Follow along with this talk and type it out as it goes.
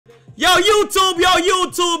Yo, YouTube, yo,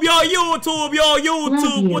 YouTube, yo, YouTube, yo,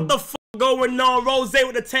 YouTube. What the fuck going on? Rose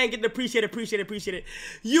with the tank. Appreciate it.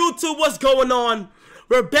 YouTube, what's going on?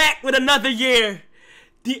 We're back with another year.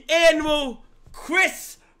 The annual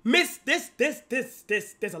Christmas. There's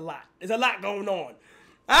a lot. There's a lot going on.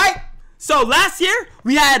 Alright? So last year,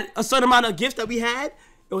 we had a certain amount of gifts that we had.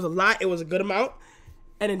 It was a lot. It was a good amount.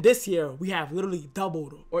 And in this year, we have literally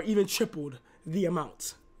doubled or even tripled the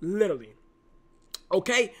amount. Literally.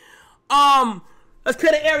 Okay? Let's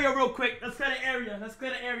clear the area real quick. Let's clear the area.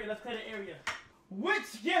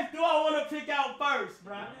 Which gift do I want to pick out first,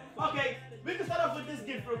 bro? Okay, we can start off with this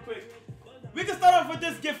gift real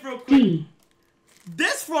quick.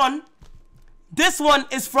 This one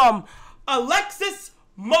is from Alexis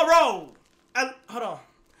Moreau. Hold on.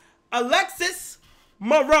 Alexis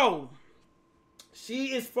Moreau. She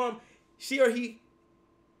is from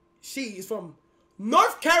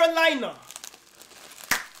North Carolina.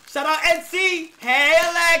 Shout out NC. Hey,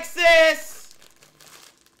 Alexis.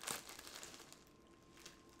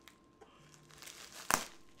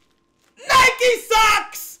 Nike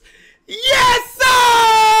socks. Yes, sir.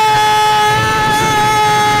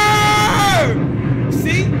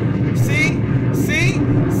 See.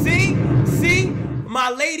 My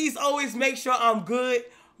ladies always make sure I'm good.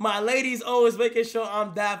 My ladies always making sure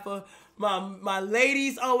I'm dapper. My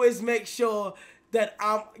ladies always make sure that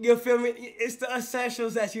you feel me? It's the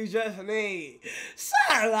essentials that you just need.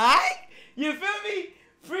 Sound like? You feel me?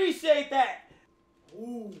 Appreciate that.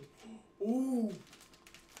 Ooh.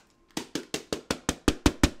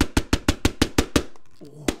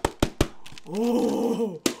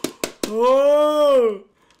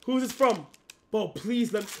 Who's this from? Bro,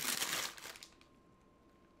 please let me.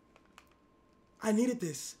 I needed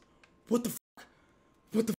this. What the fuck?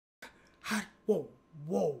 How? Whoa.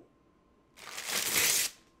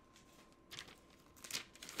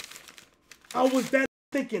 I was that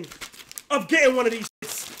thinking of getting one of these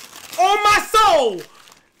shits. On my soul!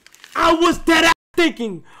 I was that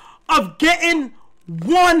thinking of getting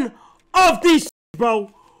one of these shits,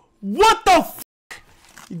 bro. What the fuck?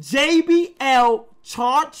 JBL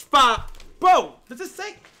Charge 5. Bro, does it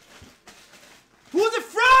say? Who's it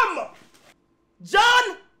from?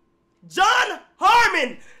 John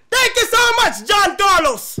Harmon. Thank you so much, John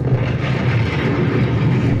Carlos.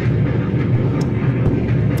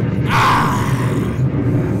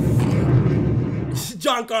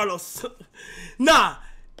 John Carlos. Nah,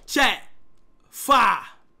 chat. Fire.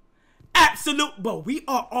 Absolute. Bro, we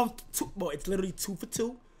are off two. Bro, it's literally 2 for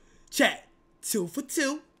 2. Chat. 2 for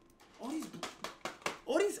 2.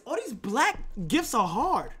 All these black gifts are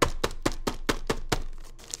hard.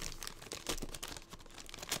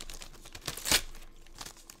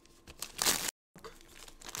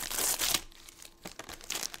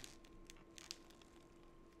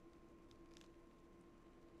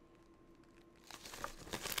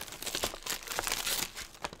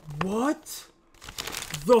 What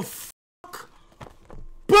the fuck?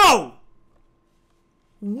 Bro!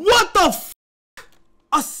 What the fuck?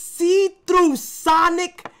 A see-through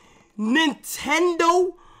Sonic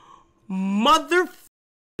Nintendo mother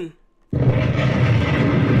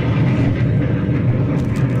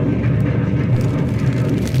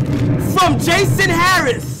from Jason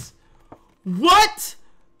Harris. What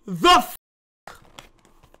the fuck?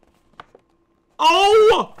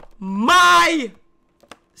 Oh my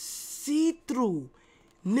see-through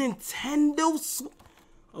Nintendo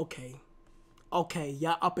Okay,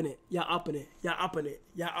 y'all upping it.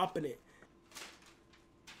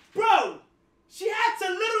 Bro, she had to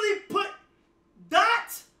literally put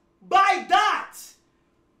dot by dot.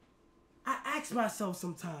 I ask myself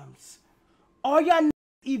sometimes, are y'all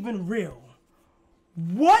even real?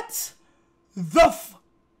 What the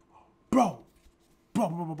Bro,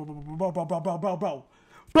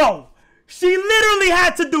 she literally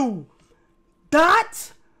had to do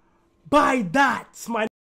dot by dot, my.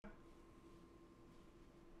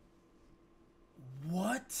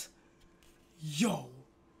 What? Yo!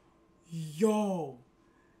 Oh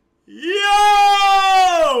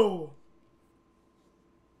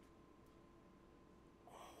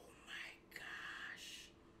my gosh.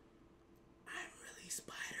 I'm really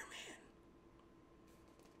Spider-Man.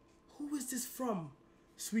 Who is this from?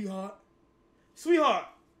 Sweetheart,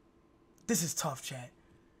 this is tough, chat.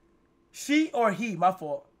 She or he, my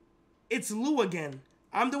fault. It's Lou again.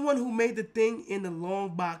 I'm the one who made the thing in the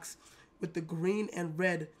long box with the green and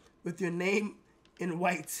red with your name in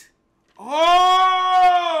white.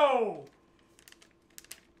 Oh!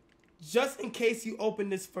 Just in case you open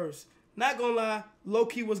this first. Not gonna lie,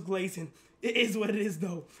 low-key was glazing. It is what it is,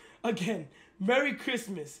 though. Again, Merry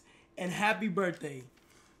Christmas and happy birthday.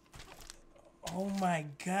 Oh my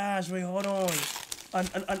gosh! Wait, hold on.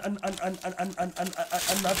 Another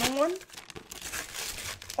one?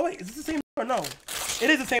 Oh wait, is this the same or no? It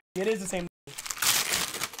is the same. It is the same.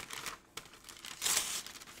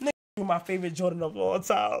 Nigga, my favorite Jordan of all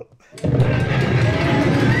time.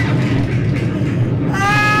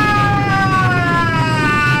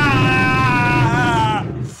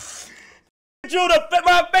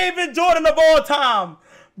 My favorite Jordan of all time.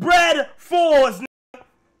 Bread fours.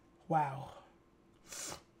 Wow.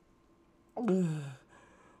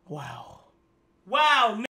 Wow.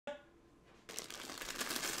 Wow.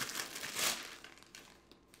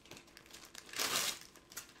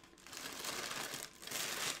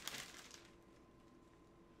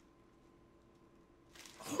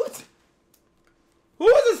 What? Who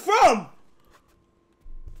is this from?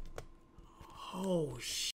 Oh,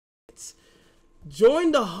 shit.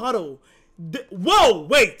 Join the huddle. Whoa,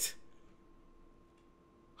 wait.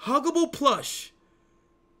 Huggable plush.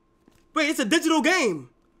 Wait, it's a digital game.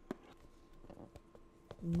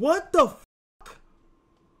 What the fuck?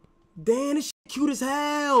 Damn, this shit cute as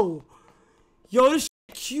hell. Yo, this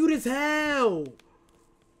shit cute as hell.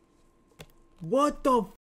 What the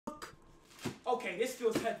fuck? Okay, this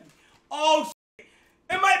feels heavy. Oh, shit.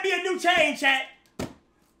 It might be a new chain, chat.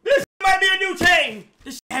 This might be a new chain.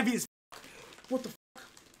 This shit heavy as fuck. What the fuck?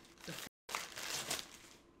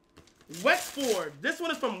 Wexford. This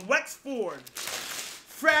one is from Wexford.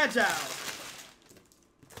 Fragile.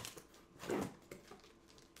 What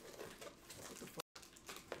the fuck?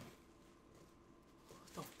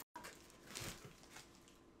 What the fuck?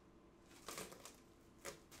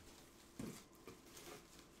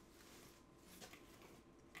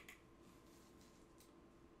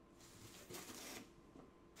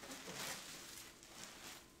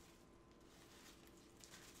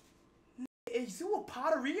 Is you a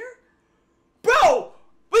potterier? Bro!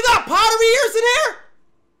 We got potteriers in here?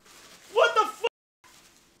 What the fuck?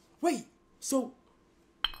 Wait, so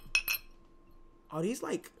are these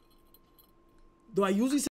like, do I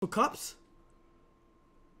usually say for cups?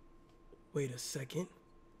 Wait a second.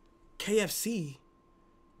 KFC?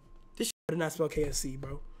 This shit did not spell KFC,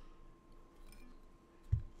 bro.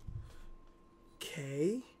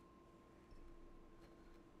 K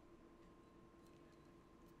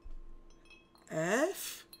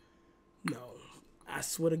F? No, I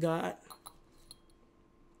swear to God.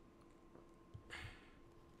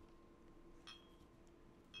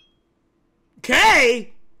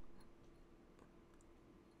 K?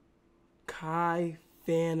 Kai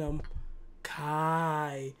Phantom.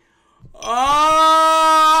 Kai. Oh!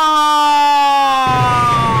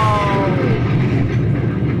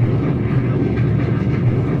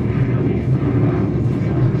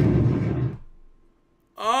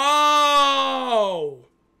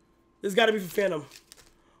 This gotta be for Phantom.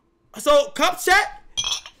 So, cup chat?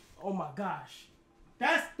 Oh my gosh.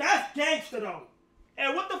 That's gangster though.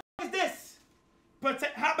 And what the fuck is this?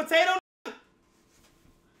 Hot potato?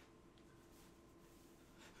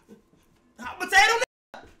 Hot potato?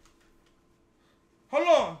 Hold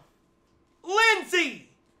on. Lindsay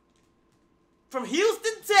from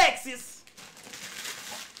Houston, Texas.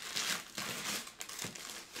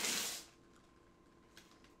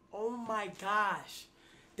 Oh my gosh.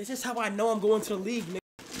 This is how I know I'm going to the league, nigga.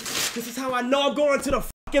 This is how I know I'm going to the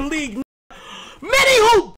fucking league, nigga. Mini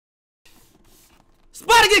hoop! It's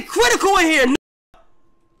about to get critical in here, nigga.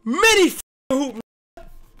 Mini hoop, nigga.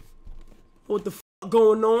 What the fuck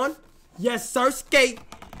going on? Yes, sir, skate.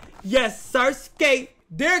 Yes, sir, skate.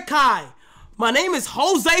 Dear Kai, my name is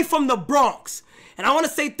Jose from the Bronx, and I want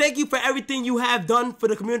to say thank you for everything you have done for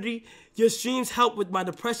the community. Your streams help with my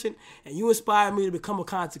depression, and you inspire me to become a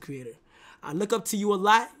content creator. I look up to you a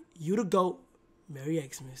lot. You the GOAT. Merry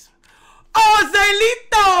Xmas.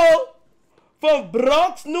 Joselito from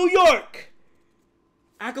Bronx, New York.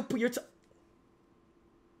 I could put your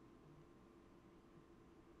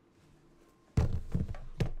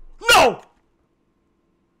No!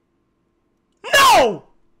 No!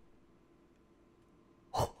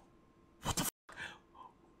 What the fuck?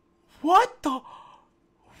 What the?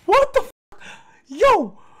 What the fuck?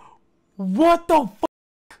 Yo! What the fuck?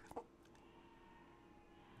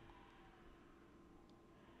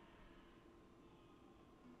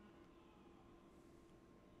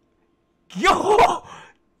 Yo!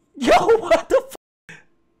 Yo, what the fuck?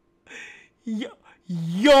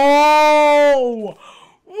 Yo!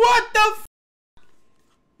 What the fuck?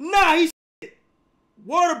 Nah, he's shit.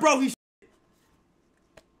 Water, bro, he's shit.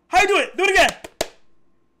 How you do it? Do it again.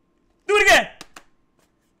 Do it again.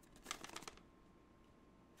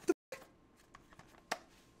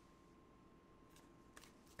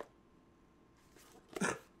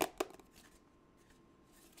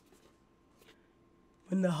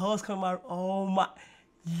 When the hoes come out, oh my.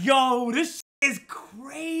 Yo, this shit is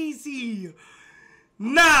crazy.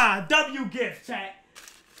 Nah, W gift, chat.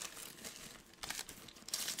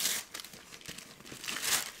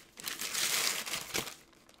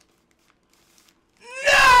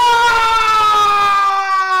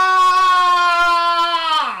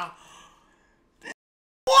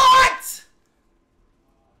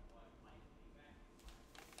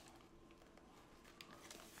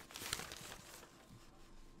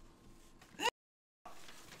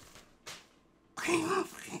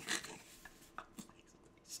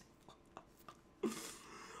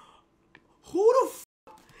 Who the f?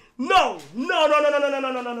 No.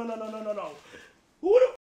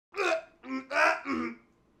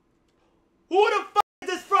 Who the fuck is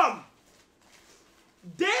this from?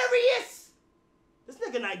 Darius? This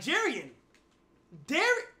nigga Nigerian.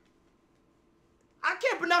 Darius? I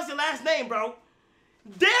can't pronounce your last name, bro.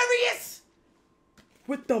 Darius?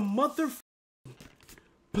 With the motherfucking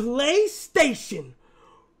PlayStation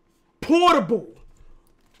Portable.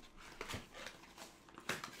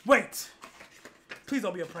 Wait. Please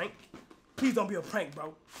don't be a prank. Please don't be a prank,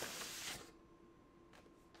 bro.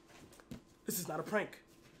 This is not a prank.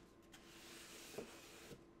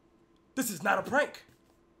 This is not a prank.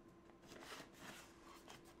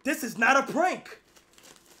 This is not a prank.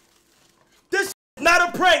 This is not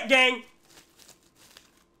a prank, gang.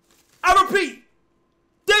 I repeat.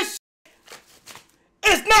 This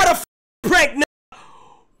is not a prank, nigga.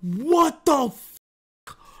 What the f?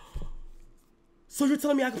 So you're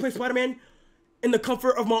telling me I can play Spider-Man in the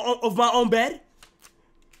comfort of my own bed?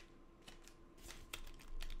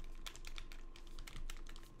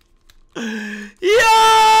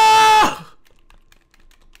 Yeah!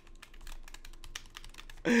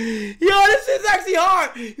 Yo, this is actually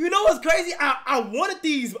hard. You know what's crazy? I wanted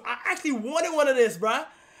these. I actually wanted one of this, bro.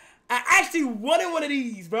 I actually wanted one of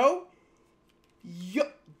these, bro. Yo,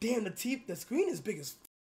 damn, the screen is big as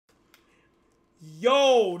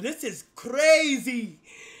yo, this is crazy.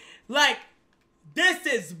 Like, this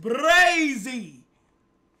is crazy.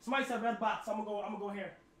 Somebody said red box. I'm gonna go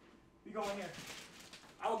here. We going here.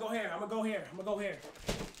 I'm gonna go here. I'm gonna go here. I'm gonna go here.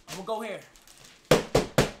 I'm gonna go here.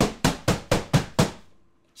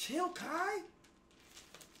 Chill, Kai.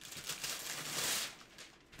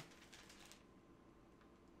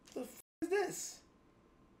 What the f is this?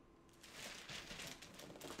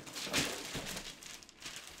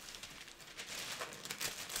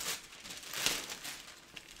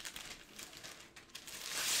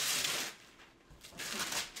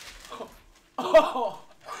 Oh!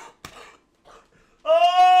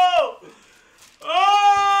 Oh!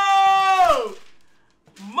 Oh!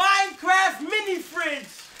 Minecraft mini fridge!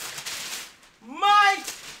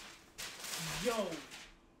 Yo,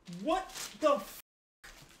 what the f?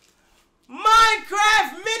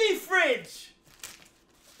 Minecraft mini fridge!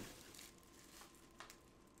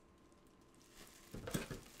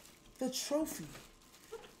 The trophy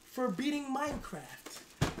for beating Minecraft.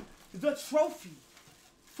 The trophy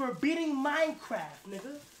for beating Minecraft,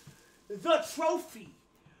 nigga. The trophy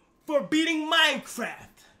for beating Minecraft.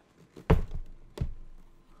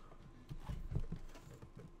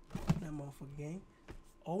 That motherfucker gang.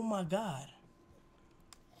 Oh my god.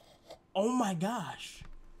 Oh my gosh.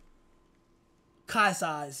 Kai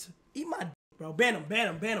size. Eat my dick, bro. Ban him, ban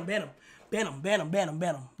him, ban him, ban him. Ban him, ban him, ban him,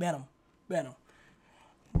 ban him, ban him, ban him.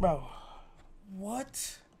 Bro.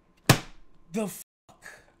 What the fuck?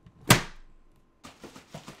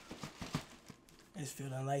 It's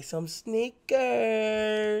feeling like some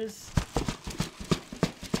sneakers.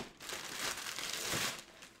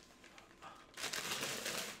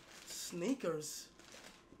 Sneakers.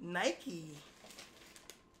 Nike.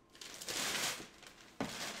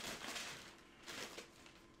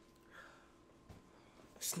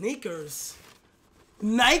 Sneakers.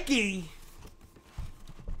 Nike.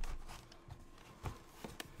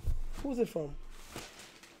 Who's it from?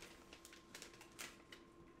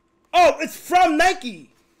 Oh, it's from Nike.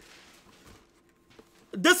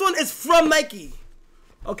 This one is from Nike.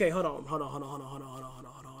 Okay, hold on.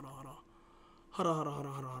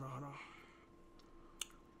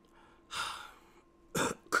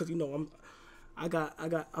 Cause you know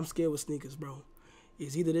I'm scared with sneakers, bro.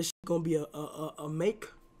 Is either this shit gonna be a make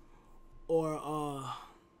or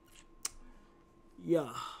yeah.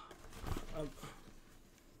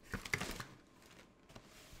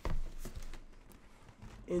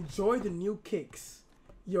 Enjoy the new kicks.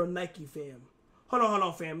 You're Nike fam. Hold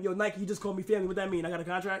on, fam. Yo, Nike, you just called me family. What that mean? I got a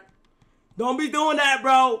contract? Don't be doing that,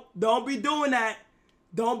 bro. Don't be doing that.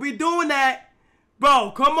 Don't be doing that.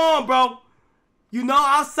 Bro, come on, bro. You know,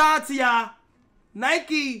 outside to y'all.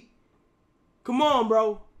 Nike. Come on,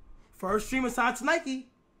 bro. First stream assigned to Nike.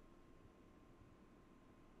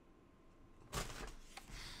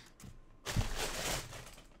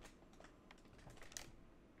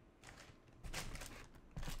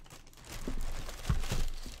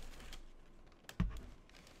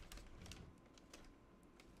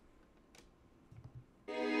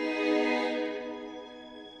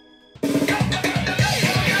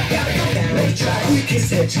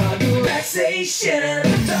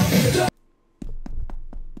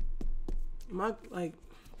 Am I like,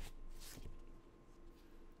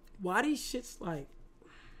 why these shits like,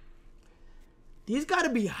 these gotta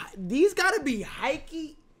be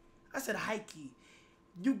hikey. I said hikey.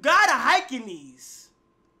 You gotta hike in these.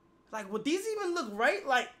 Like, would these even look right?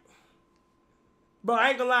 Like, bro, I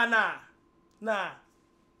ain't gonna lie, nah.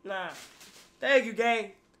 Thank you,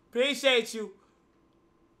 gang. Appreciate you.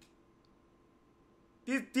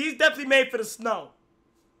 These definitely made for the snow.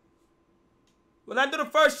 When I do the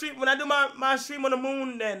first stream, when I do my stream on the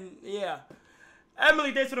moon, then yeah.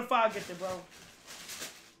 Emily, thanks for the fire gifted, bro.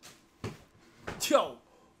 Yo.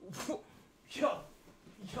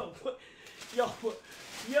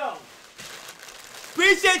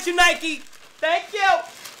 Appreciate you, Nike. Thank you.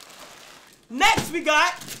 Next, we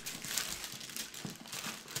got.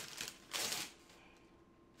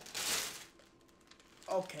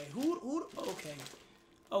 Okay, who?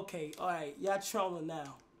 Okay, all right. Y'all trolling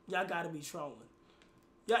now. Y'all gotta be trolling.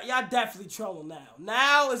 Y'all definitely trolling now.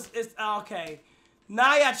 Now it's okay.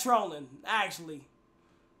 Now y'all trolling, actually.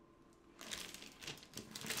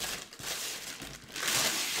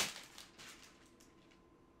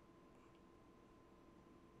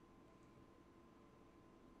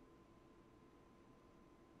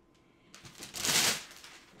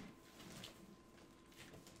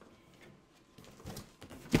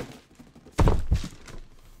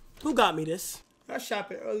 Who got me this? Y'all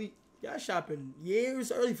shopping early. Y'all shopping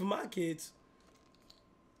years early for my kids.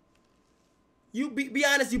 You be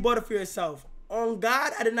honest, you bought it for yourself. On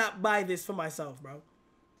God, I did not buy this for myself, bro.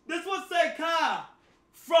 This one say car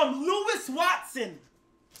from Lewis Watson.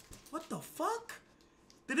 What the fuck?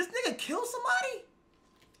 Did this nigga kill somebody?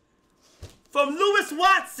 From Lewis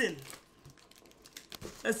Watson.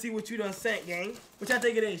 Let's see what you done sent, gang. Which I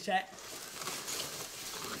think it is, chat.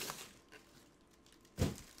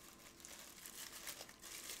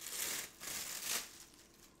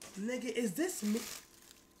 Nigga, is this me?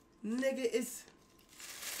 Nigga, is...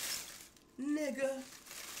 Nigga.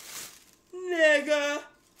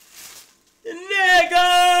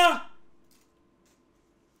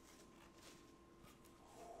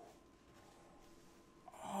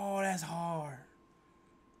 Oh, that's hard.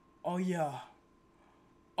 Oh, yeah.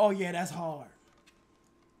 Oh, yeah, that's hard.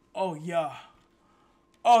 Oh, yeah.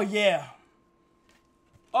 Oh, yeah.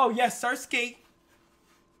 Oh, yes, sir, skate.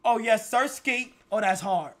 Oh, yes, sir, skate. Oh, that's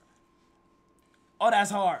hard. Oh,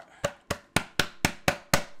 that's hard.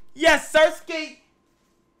 Yes, sir, skate.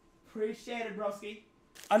 Appreciate it, broski.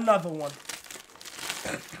 Another one.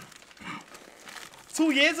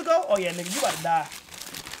 2 years ago? Oh, yeah, nigga, you about to die.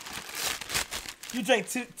 You drank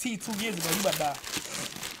tea 2 years ago. You about to die.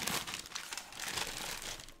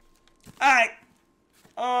 All right.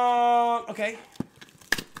 Okay.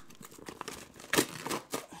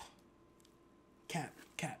 Cap.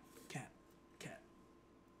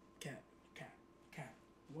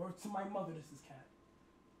 Word to my mother, this is Cap.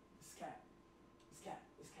 It's Cap.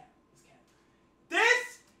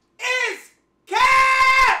 This is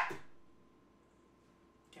Cap!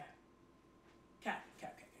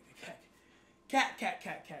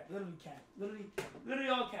 Cap. Literally Cap. Literally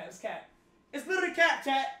all Cap. It's Cap. It's literally Cap,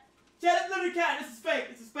 chat. Chat, it's literally Cap. This is fake.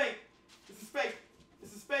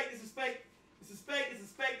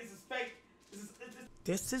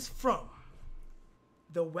 This is from.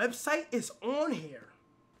 The website is on here.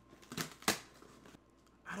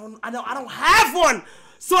 I don't have one,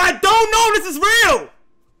 so I don't know if this is real.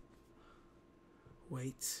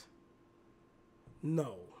 Wait.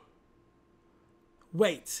 No.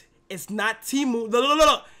 Wait. It's not Temu.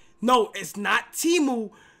 No, it's not Temu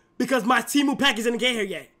because my Temu package didn't get here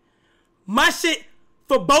yet. My shit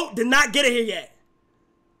for boat did not get it here yet.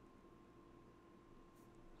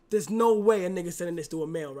 There's no way a nigga sending this to a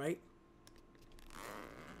mail, right?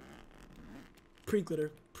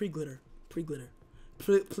 Pre-glitter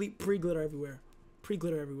everywhere.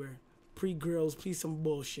 Pre-girls, please some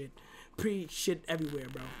bullshit. Pre-shit everywhere,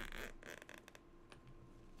 bro.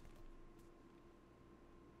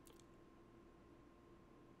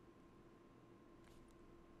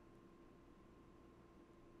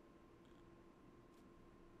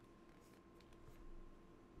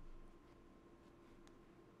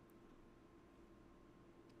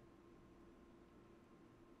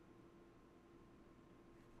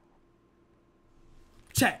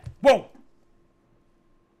 Chat. Whoa.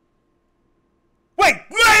 Wait.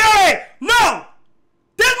 No.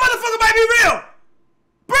 This motherfucker might be real.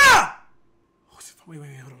 Bruh. Wait,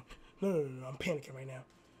 hold on. No. I'm panicking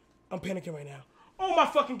right now. Oh my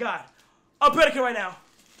fucking God. I'm panicking right now.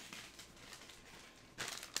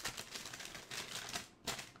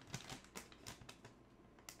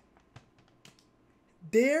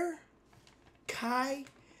 Dear Kai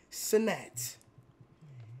Cenat,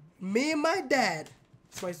 me and my dad.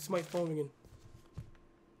 Somebody's phone ringing.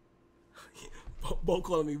 Bo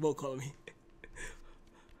calling me.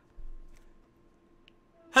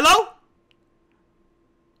 Hello?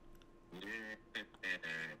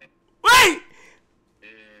 Wait!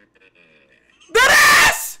 That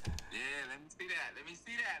ass! Yeah, let me see that.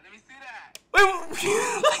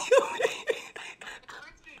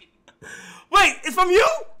 Wait, it's from you?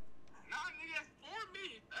 Nah, nigga, that's for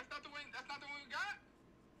me. That's not the one we got?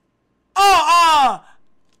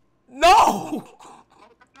 No! Oh,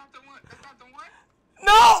 that's not the one?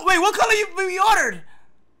 No! Wait, what color we ordered?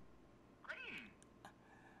 Green.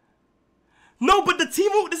 No, but the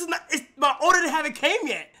Temu, my order haven't came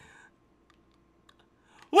yet.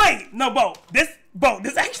 Wait, no, Bo, this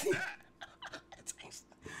actually,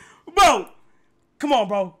 Bo, come on,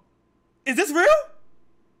 bro. Is this real?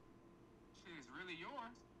 Shit, it's really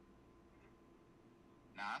yours.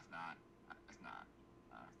 Nah, it's not.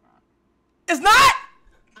 It's not?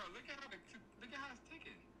 Bro, look at how it's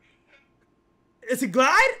ticking. Is it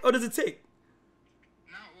glide or does it tick?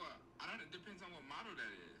 Nah, what? It depends on what model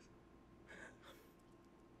that is.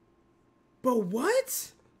 But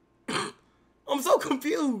what? I'm so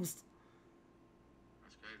confused.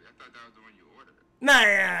 That's crazy. I thought that was the one you ordered. Nah.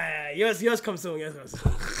 Yours comes soon.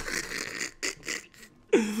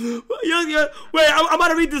 Wait, I'm about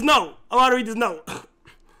to read this note. Hold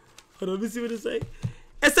on, let me see what it say.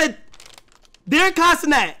 It said, Dear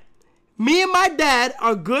Cenat, me and my dad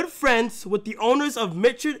are good friends with the owners of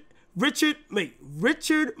Richard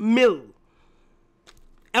Mill,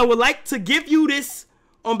 and would like to give you this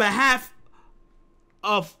on behalf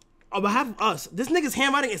of us. This nigga's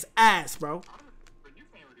handwriting is ass, bro. But you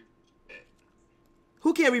can't read shit.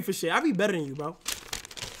 Who can't read for shit? I read better than you, bro. No,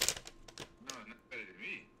 not better than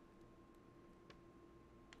me.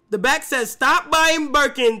 The back says, stop buying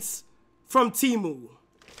Birkins from Temu.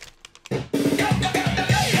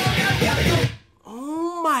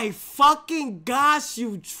 Oh my fucking gosh,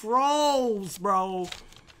 you trolls, bro.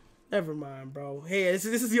 Never mind, bro. Hey, this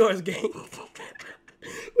is yours, gang.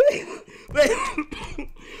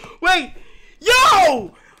 Wait.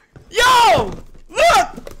 Yo! Look!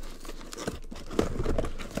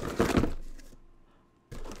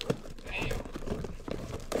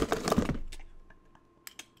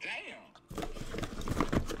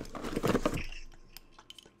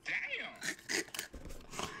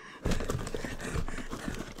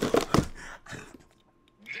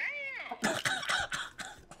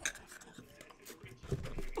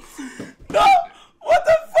 No! What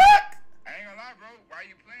the fuck? I ain't gonna lie, bro. Why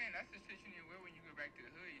you playing? That's the shit you need to wear when you go back to the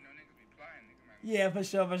hood. You know, niggas be flying. Yeah, for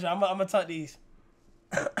sure. I'm gonna tuck these.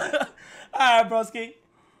 Alright, broski.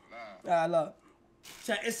 Alright, love.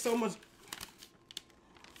 Chat, it's so much.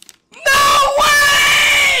 No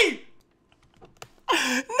way!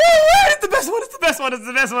 It's the best one. This is the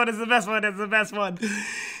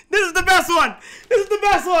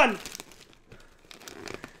best one.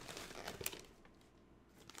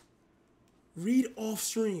 Read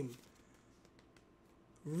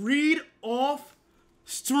off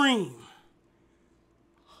stream.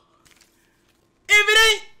 If it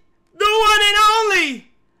ain't the one and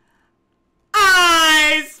only,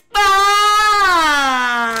 I Spice.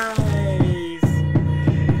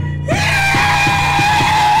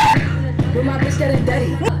 With my bitch getting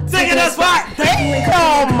dirty. Taking a spot. Damn.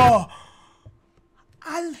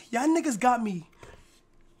 Y'all niggas got me.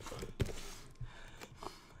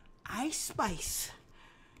 Ice Spice.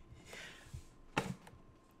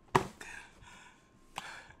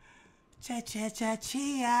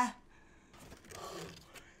 Cha-cha-cha-chia.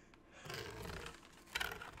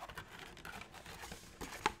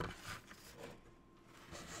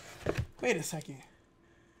 Wait a second.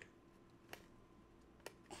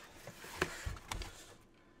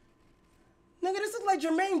 Nigga, this looks like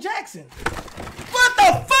Jermaine Jackson. What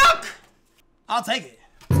the fuck? I'll take it.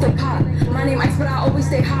 Stay hot. My name Ice, but I always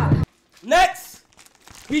stay hot. Next,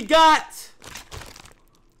 we got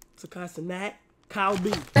Cenat, Kyle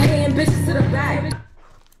B. Hey, bitches to the back.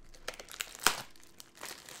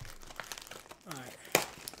 Alright.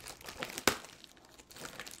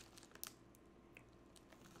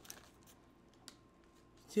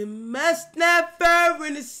 You must never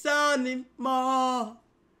in the sun anymore.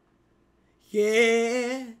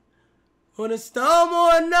 Yeah. When the storm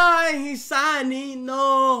or night, he's shining,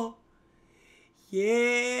 no.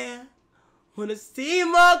 Yeah. When the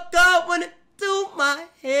steam walk up, when it through my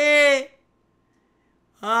head.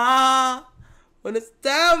 Ah. When it's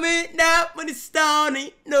down midnight, when it's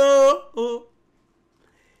stormy, no.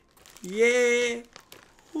 Yeah.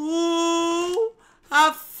 Ooh.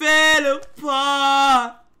 I fell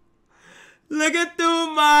apart. Looking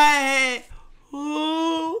through my head.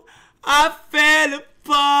 Ooh. I fell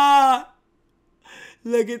apart.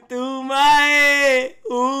 Looking through my head.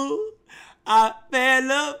 Ooh. I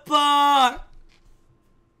fell apart.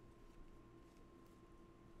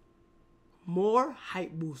 More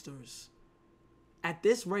hype boosters. At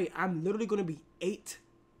this rate, I'm literally going to be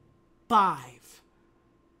 8'5".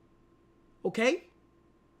 Okay?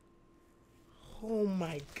 Oh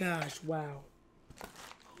my gosh, wow.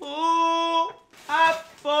 Oh, I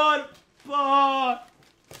fall apart.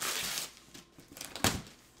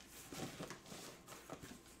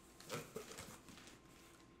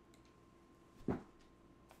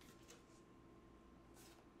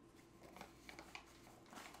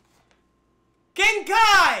 King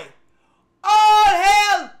Kai! All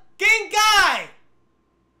hail King Kai!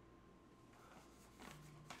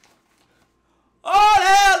 All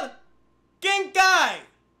hail King Kai!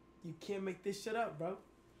 You can't make this shit up, bro.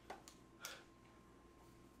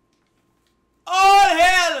 All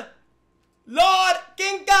hail Lord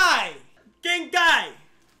King Kai! King Kai,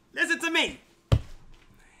 listen to me.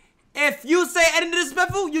 If you say anything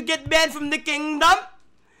disrespectful, you get banned from the kingdom.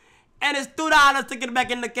 And it's $2 to get back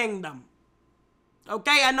in the kingdom.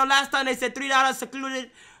 Okay, I know last time they said $3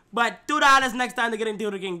 secluded, but $2 next time to get into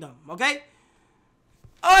the kingdom. Okay?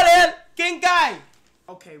 All hail King Kai!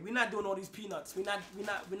 Okay, we're not doing all these peanuts. We're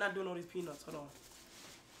not doing all these peanuts. Hold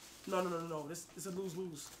on. No. This is a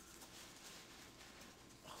lose-lose.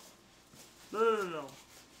 No.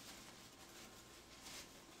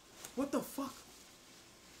 What the fuck?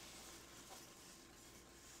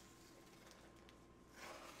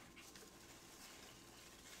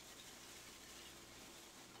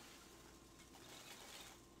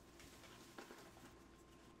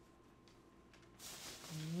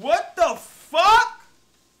 What the fuck?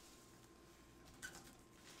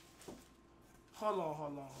 Hold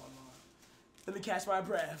on. Let me catch my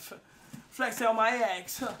breath. Flex on my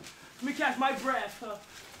ex. Let me catch my breath.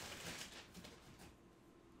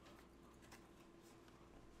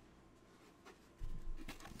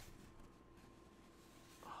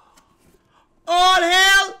 All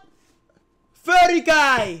hail Furry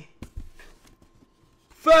Guy.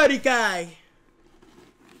 Furry Guy.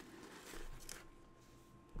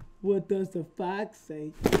 What does the fox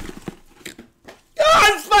say?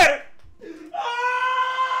 Ah, spider!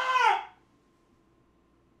 Ah!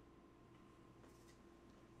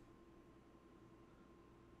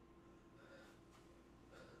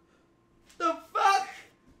 The fuck?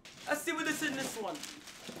 Let's see what this is in this one.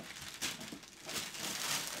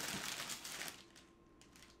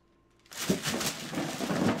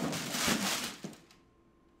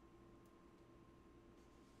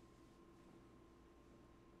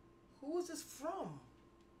 Who is this from?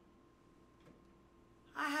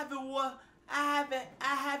 I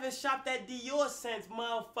haven't shopped at Dior since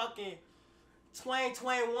motherfucking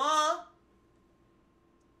 2021.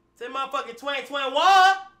 Since motherfucking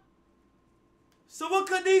 2021. So what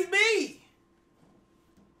could these be?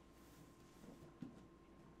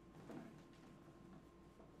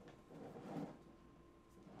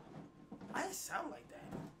 I didn't sound like that.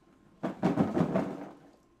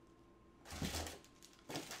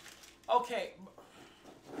 Okay.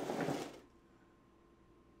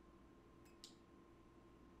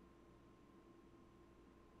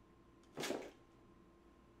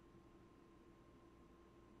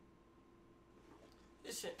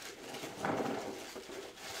 This shit.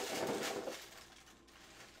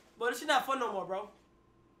 But this shit not fun no more, bro.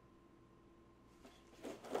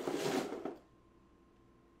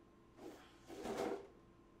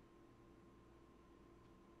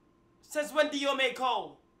 Since when Dior made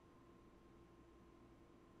cold?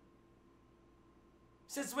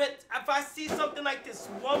 Since when? If I see something like this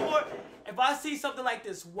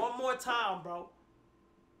one more time, bro.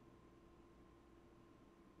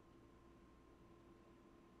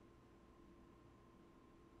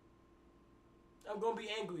 I'm gonna be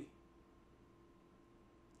angry.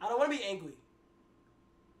 I don't want to be angry.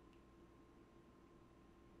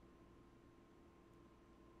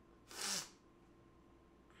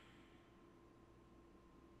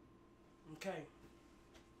 Okay.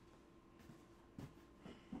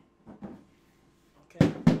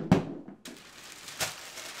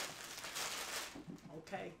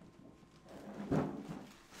 Okay.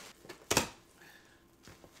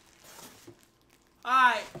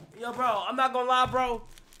 Yo, bro, I'm not gonna lie, bro.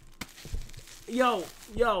 Yo,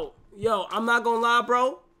 I'm not gonna lie,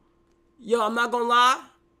 bro. Yo, I'm not gonna lie.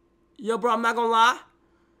 Yo, bro, I'm not gonna lie.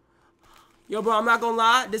 Yo, bro, I'm not gonna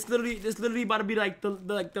lie. This literally about to be like the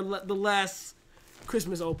last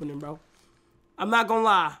Christmas opening, bro. I'm not gonna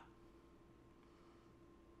lie.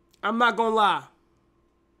 I'm not gonna lie.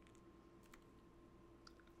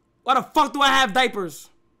 Why the fuck do I have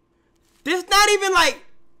diapers? This not even like...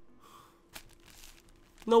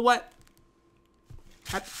 You know what?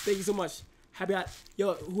 Thank you so much.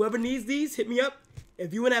 Yo, whoever needs these, hit me up.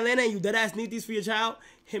 If you in Atlanta and you deadass need these for your child,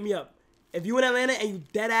 hit me up. If you in Atlanta and you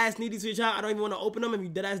deadass need these for your child, I don't even want to open them. If you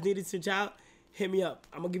deadass need these for your child, hit me up.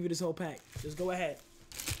 I'm gonna give you this whole pack. Just go ahead.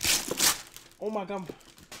 Oh my god.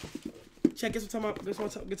 Check, guess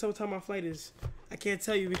what time my flight is. I can't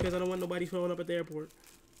tell you because I don't want nobody showing up at the airport.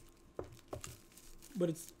 But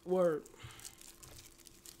it's word.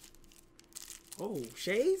 Oh,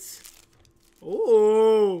 shades?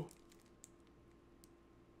 Oh.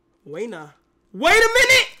 Wayna. Wait a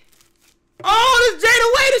minute! Oh, this Jada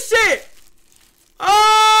Waiter shit!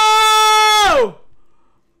 Oh!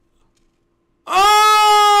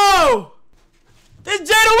 Oh! This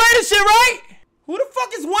Jada Waiter shit, right? Who the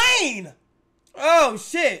fuck is Wayne? Oh,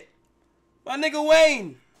 shit. My nigga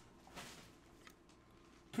Wayne.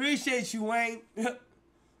 Appreciate you, Wayne.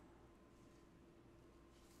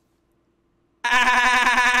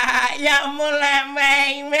 Yeah, I'm gonna let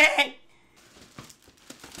man.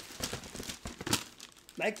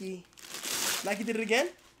 Nike. Nike did it again?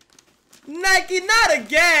 Nike, not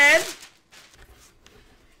again!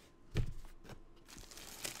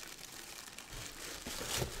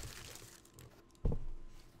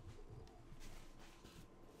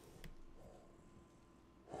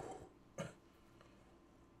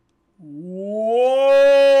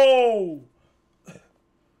 Whoa!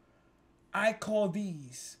 I call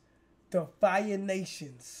these the Fire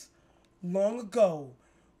Nations. Long ago,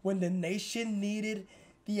 when the nation needed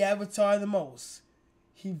the Avatar the most,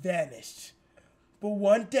 he vanished. But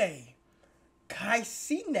one day,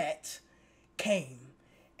 Cenat came,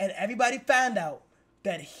 and everybody found out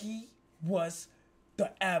that he was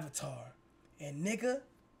the Avatar. And nigga,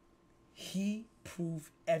 he proved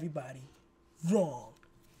everybody wrong.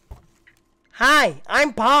 Hi,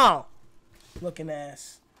 I'm Paul. Looking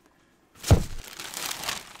ass.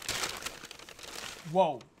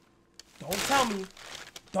 Whoa. Don't tell me.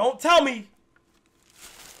 Don't tell me.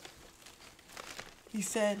 He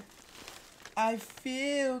said, I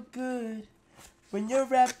feel good when you're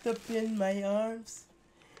wrapped up in my arms.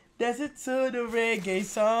 Dancing to the reggae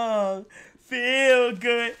song. Feel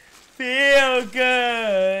good. Feel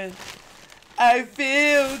good. I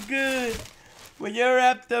feel good when you're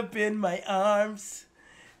wrapped up in my arms.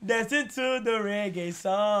 Dancing to the reggae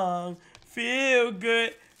song. Feel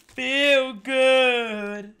good. Feel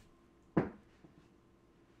good.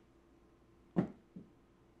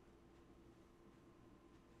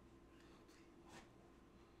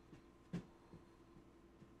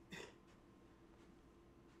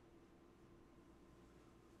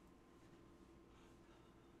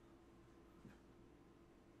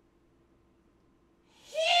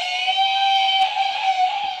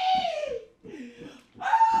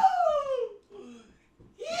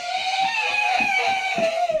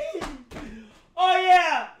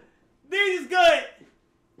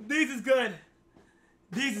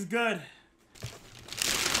 This is good.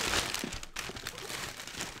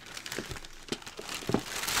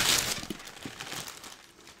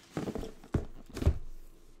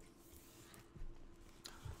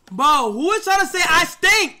 Bro, who is trying to say I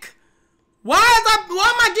stink? Why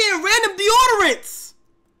am I getting random deodorants?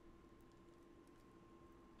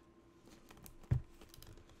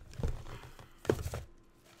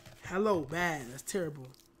 Hello, bad. That's terrible.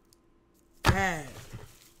 Bad.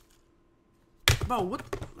 Bro,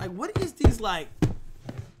 what is these like?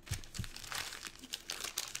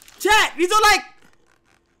 Chat, these are like,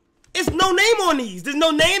 it's no name on these. There's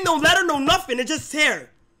no name, no letter, no nothing. It's just hair.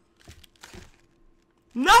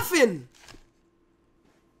 Nothing.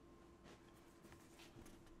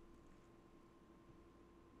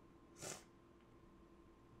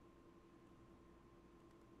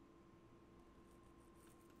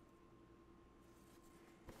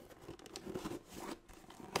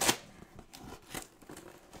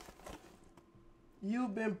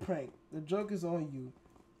 You've been pranked. The joke is on you.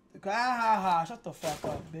 Ha ha ha. Shut the fuck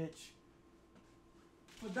up, bitch.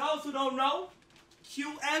 For those who don't know,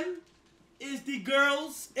 QM is the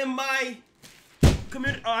girls in my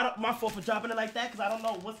community. Oh, my fault for dropping it like that because I don't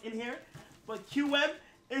know what's in here. But QM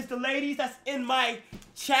is the ladies that's in my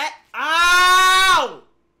chat. Ow!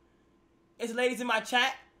 It's the ladies in my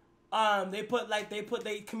chat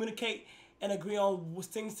They communicate and agree on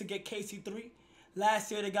things to get KC3.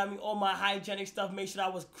 Last year they got me all my hygienic stuff, made sure I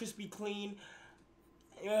was crispy clean.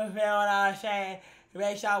 You know what I'm saying?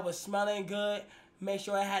 Make sure I was smelling good. Make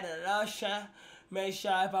sure I had a lotion. Make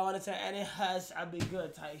sure if I wanted to any hush, I'd be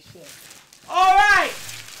good type shit. Alright!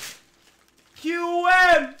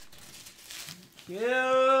 QM!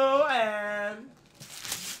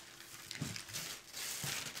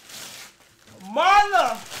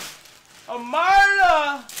 Marla!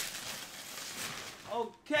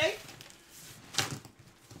 Okay.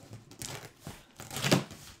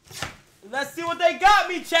 Let's see what they got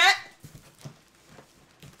me, chat.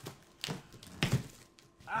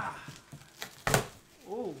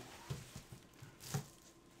 Ooh.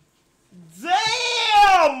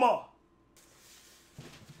 Damn!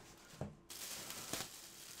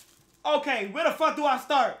 Okay, where the fuck do I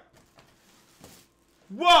start?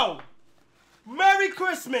 Whoa! Merry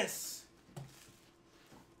Christmas!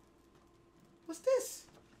 What's this?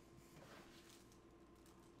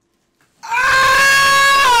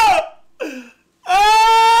 Oh!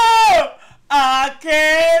 Oh! I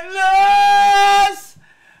can't lose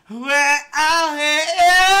without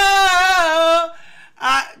you.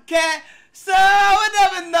 I can't. So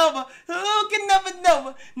never know. Who can never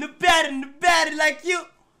know? Nobody like you.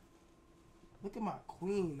 Look at my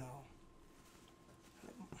queen though.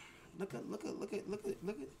 Look at.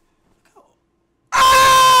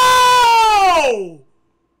 Oh!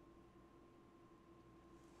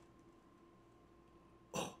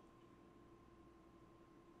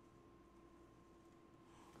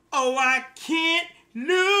 Oh, I can't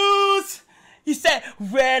lose. You said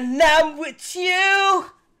when I'm with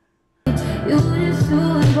you.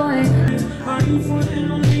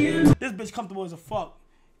 This bitch comfortable as a fuck.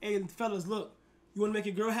 Hey, fellas, look. You wanna make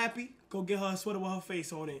your girl happy? Go get her a sweater with her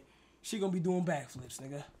face on it. She gonna be doing backflips,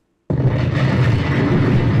 nigga.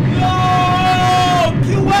 Yo,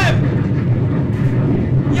 QM!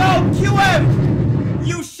 Yo, QM!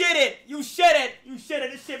 You shit it!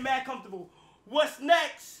 This shit mad comfortable. What's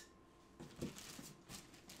next?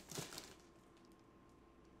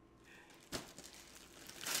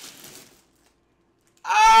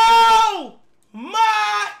 Oh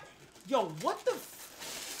my! Yo, what the?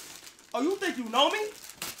 Oh, you think you know me?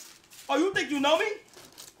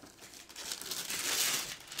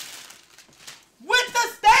 With the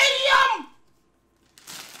stadium?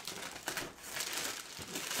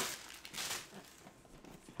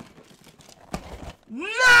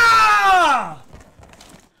 Nah!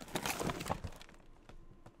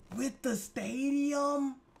 With the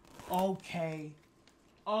stadium? Okay.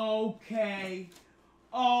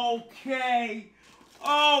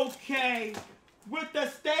 With the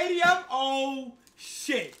stadium? Oh,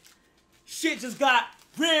 shit. Shit just got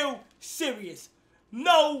real serious.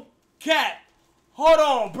 No cap. Hold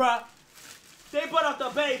on, bruh. They put up the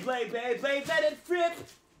Beyblade, let it flip.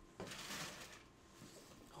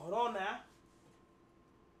 Hold on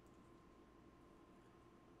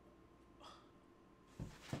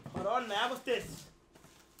now. What's this?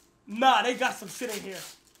 Nah, they got some shit in here.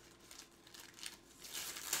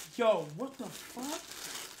 Yo, what the fuck?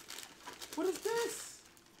 What is this?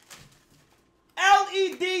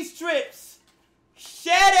 LED strips.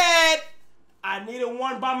 Shit it. I needed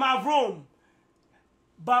one by my room.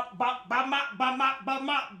 By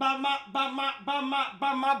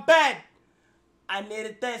my bed. I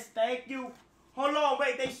needed this. Thank you. Hold on,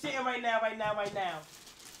 wait. They shitting right now.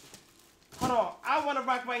 Hold on. I want to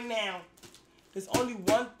rock right now. There's only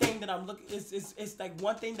one thing that I'm looking. It's like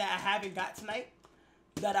one thing that I haven't got tonight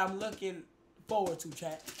that I'm looking forward to,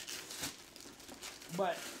 chat.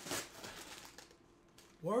 But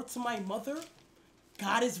word to my mother,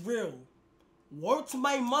 God is real. Word to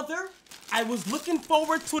my mother, I was looking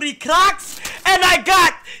forward to the Crocs, and I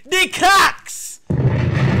got the Crocs.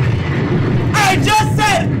 I just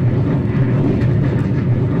said.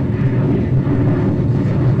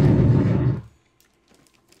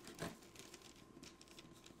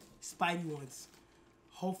 Spidey ones.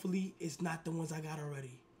 Hopefully, it's not the ones I got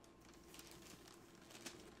already.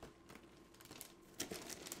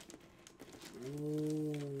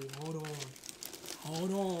 Ooh, hold on.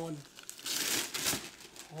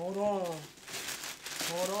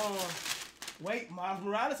 Wait, Miles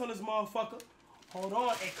Morales on this motherfucker. Hold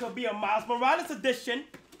on, it could be a Miles Morales edition.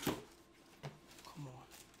 Come on.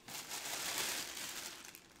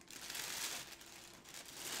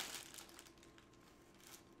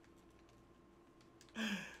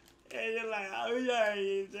 And you're like, I'm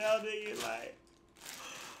sorry, you're like,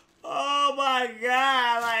 oh my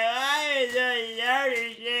God, like, I ain't just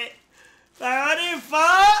hearing shit. Like, what the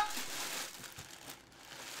fuck?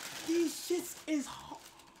 These shits is hard.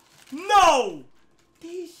 No!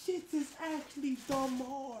 These shits is actually dumb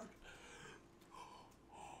hard.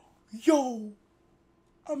 Yo!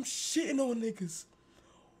 I'm shitting on niggas.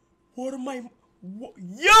 What am I...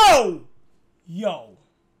 Yo! Yo!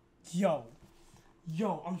 Yo!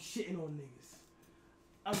 Yo, I'm shitting on niggas.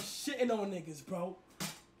 I'm shitting on niggas, bro.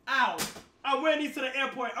 Ow! I'm wearing these to the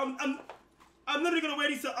airport. I'm literally gonna wear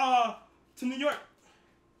these to New York.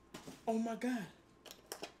 Oh my god.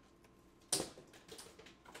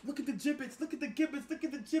 Look at the gibbets. Look at the gibbets. Look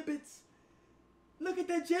at the gibbets. Look at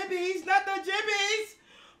the gibbies. Not the gibbies.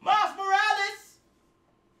 Miles Morales.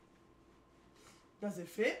 Does it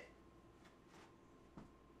fit?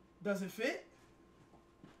 Does it fit?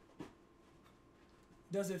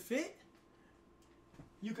 Does it fit?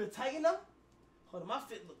 You could tighten them? Hold on, my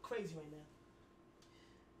fit look crazy right now.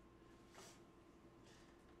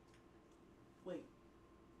 Wait.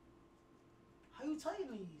 How you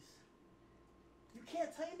tighten these? You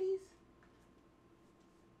can't tighten these?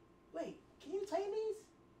 Wait, can you tighten these?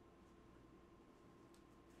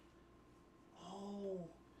 Oh.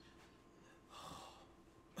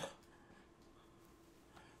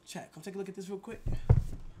 Chat, come take a look at this real quick.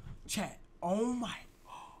 Chat, oh my.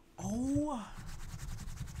 Oh.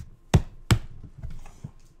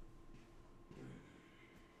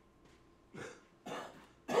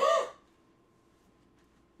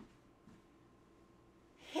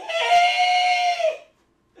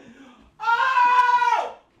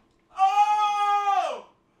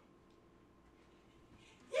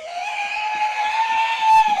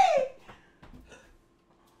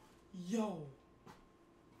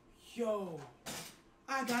 Yo,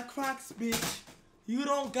 I got Crocs, bitch. You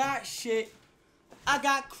don't got shit. I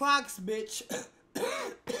got Crocs, bitch.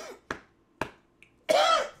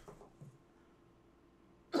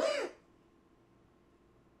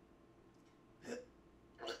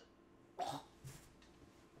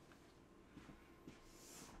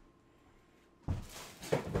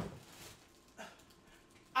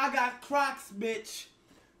 I got Crocs, bitch.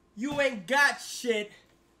 You ain't got shit.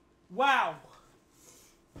 Wow.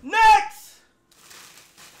 Next!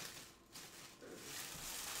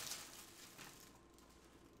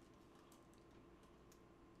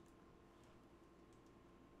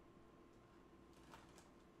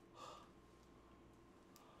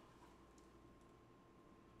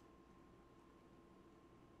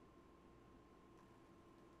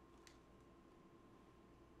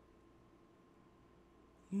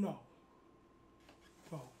 No.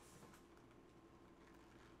 Bro.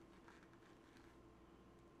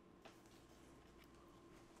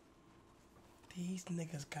 These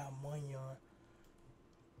niggas got money on.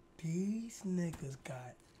 These niggas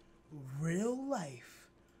got real life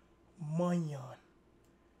money on.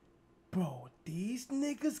 Bro, these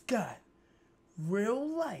niggas got real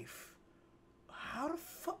life. How the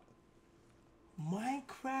fuck?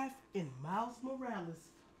 Minecraft and Miles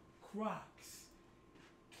Morales Crocs.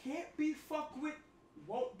 Can't be fucked with,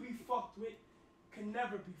 won't be fucked with, can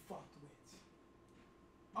never be fucked with.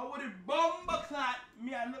 I would have bomba clot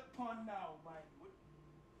me I look upon now, like,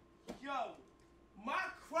 yo, my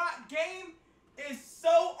Croc game is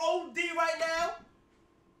so OD right now.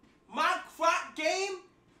 My Croc game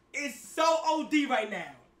is so OD right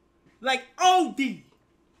now. Like, OD.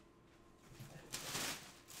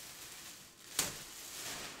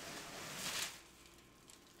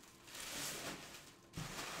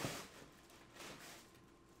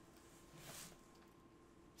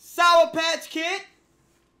 Sour Patch Kid,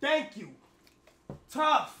 thank you.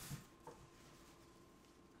 Tough.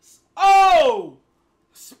 Oh!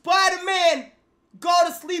 Spider-Man Go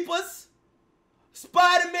to Sleepers.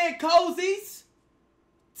 Spider-Man Cozies.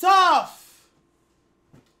 Tough.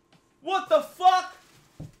 What the fuck?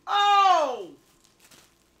 Oh!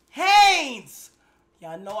 Haynes.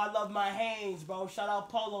 Y'all know I love my Haynes, bro. Shout out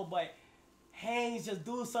Polo, but Haynes just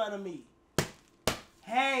do something to me.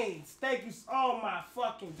 Haynes, thank you. Oh my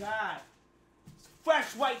fucking God.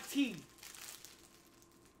 Fresh white tea.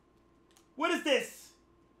 What is this?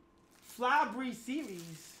 Fly Breeze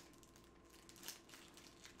series.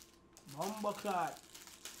 Mamba Clot.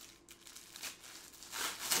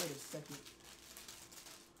 Wait a second.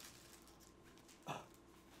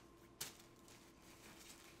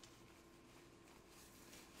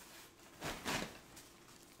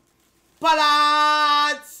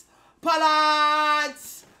 Palance!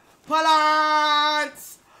 Palance!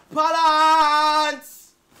 Palance!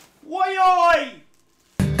 Palance! Woy oy!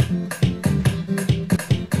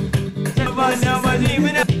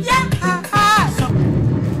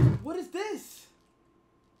 What is this?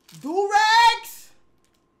 Do-rags?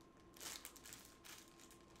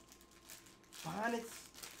 Bonnets?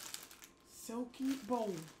 Silky, bro.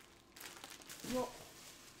 Yo,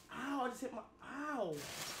 ow, I just hit my, ow.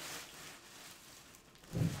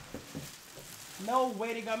 No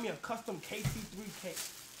way they got me a custom KC3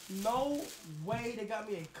 case. No way they got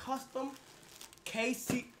me a custom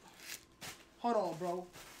KC. Hold on, bro.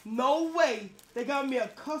 No way they got me a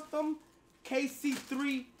custom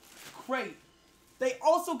KC3 crate. They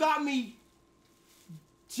also got me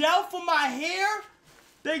gel for my hair.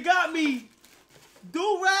 They got me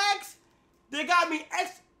do-rags. They got me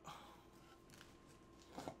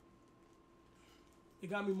They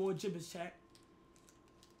got me more gibbets, chat.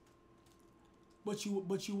 But you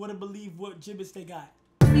wouldn't believe what gibbets they got.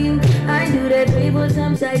 I do that paper,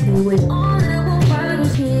 sometimes I do it all. I won't follow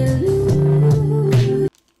you.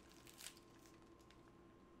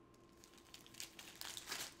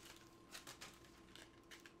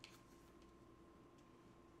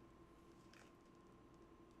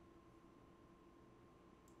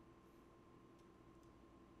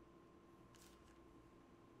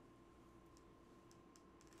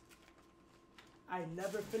 I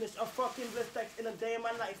never finished a fucking Blistex in a day in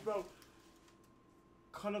my life, bro.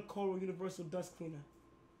 Color Coral Universal Dust Cleaner.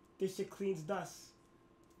 This shit cleans dust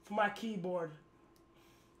for my keyboard.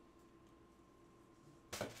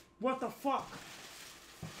 What the fuck?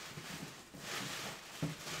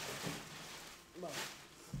 Bro.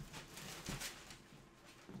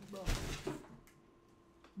 Bro.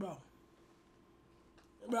 Bro.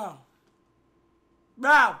 Bro.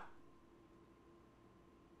 Bro.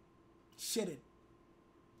 Shit it.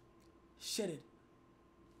 Shit it.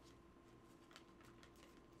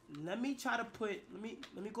 Let me try to put. Let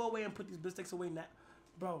me go away and put these Blistex away now,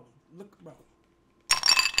 bro. Look, bro.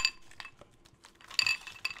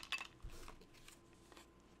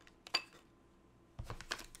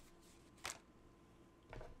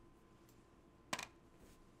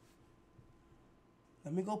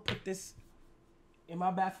 Let me go put this in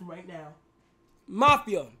my bathroom right now.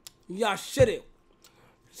 Mafia, y'all shit it.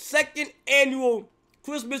 Second annual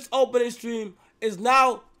Christmas opening stream is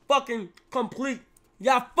now fucking complete.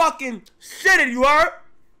 Y'all fucking shit it, you heard?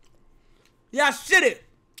 Y'all shit it.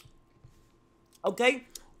 Okay?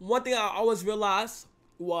 One thing I always realized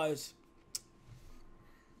was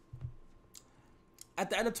at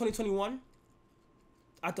the end of 2021,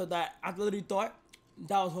 I literally thought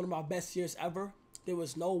that was one of my best years ever. There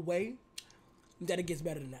was no way that it gets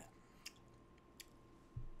better than that.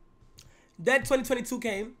 Then 2022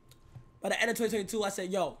 came. By the end of 2022, I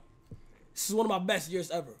said, yo, this is one of my best years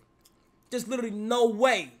ever. There's literally no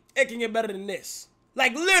way it can get better than this.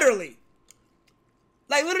 Like, literally.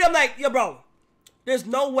 Like, literally, I'm like, yo, bro, there's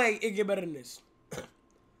no way it can get better than this.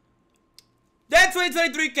 Then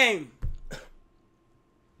 2023 came.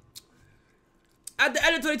 At the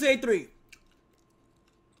end of 2023,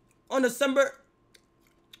 on December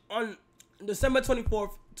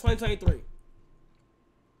 24th, 2023,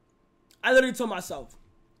 I literally told myself,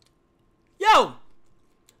 yo,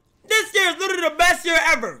 this year is literally the best year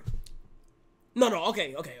ever. No,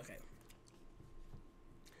 okay.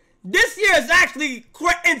 This year is actually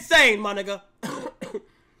insane, my nigga.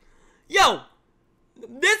 Yo,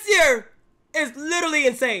 this year is literally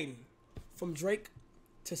insane. From Drake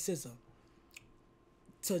to SZA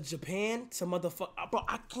to Japan to motherfucker, bro.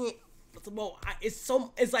 I can't. Bro,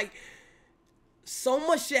 it's like so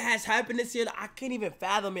much shit has happened this year that I can't even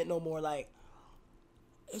fathom it no more. Like,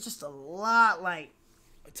 it's just a lot. Like,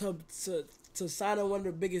 to sign on one of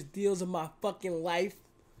the biggest deals of my fucking life.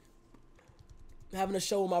 Having a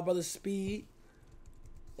show with my brother Speed.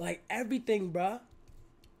 Like, everything, bruh.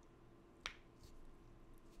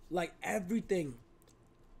 Like, everything.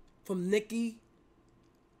 From Nicki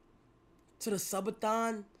to the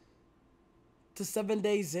subathon to 7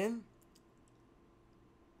 days in.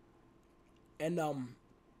 And,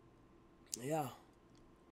 yeah.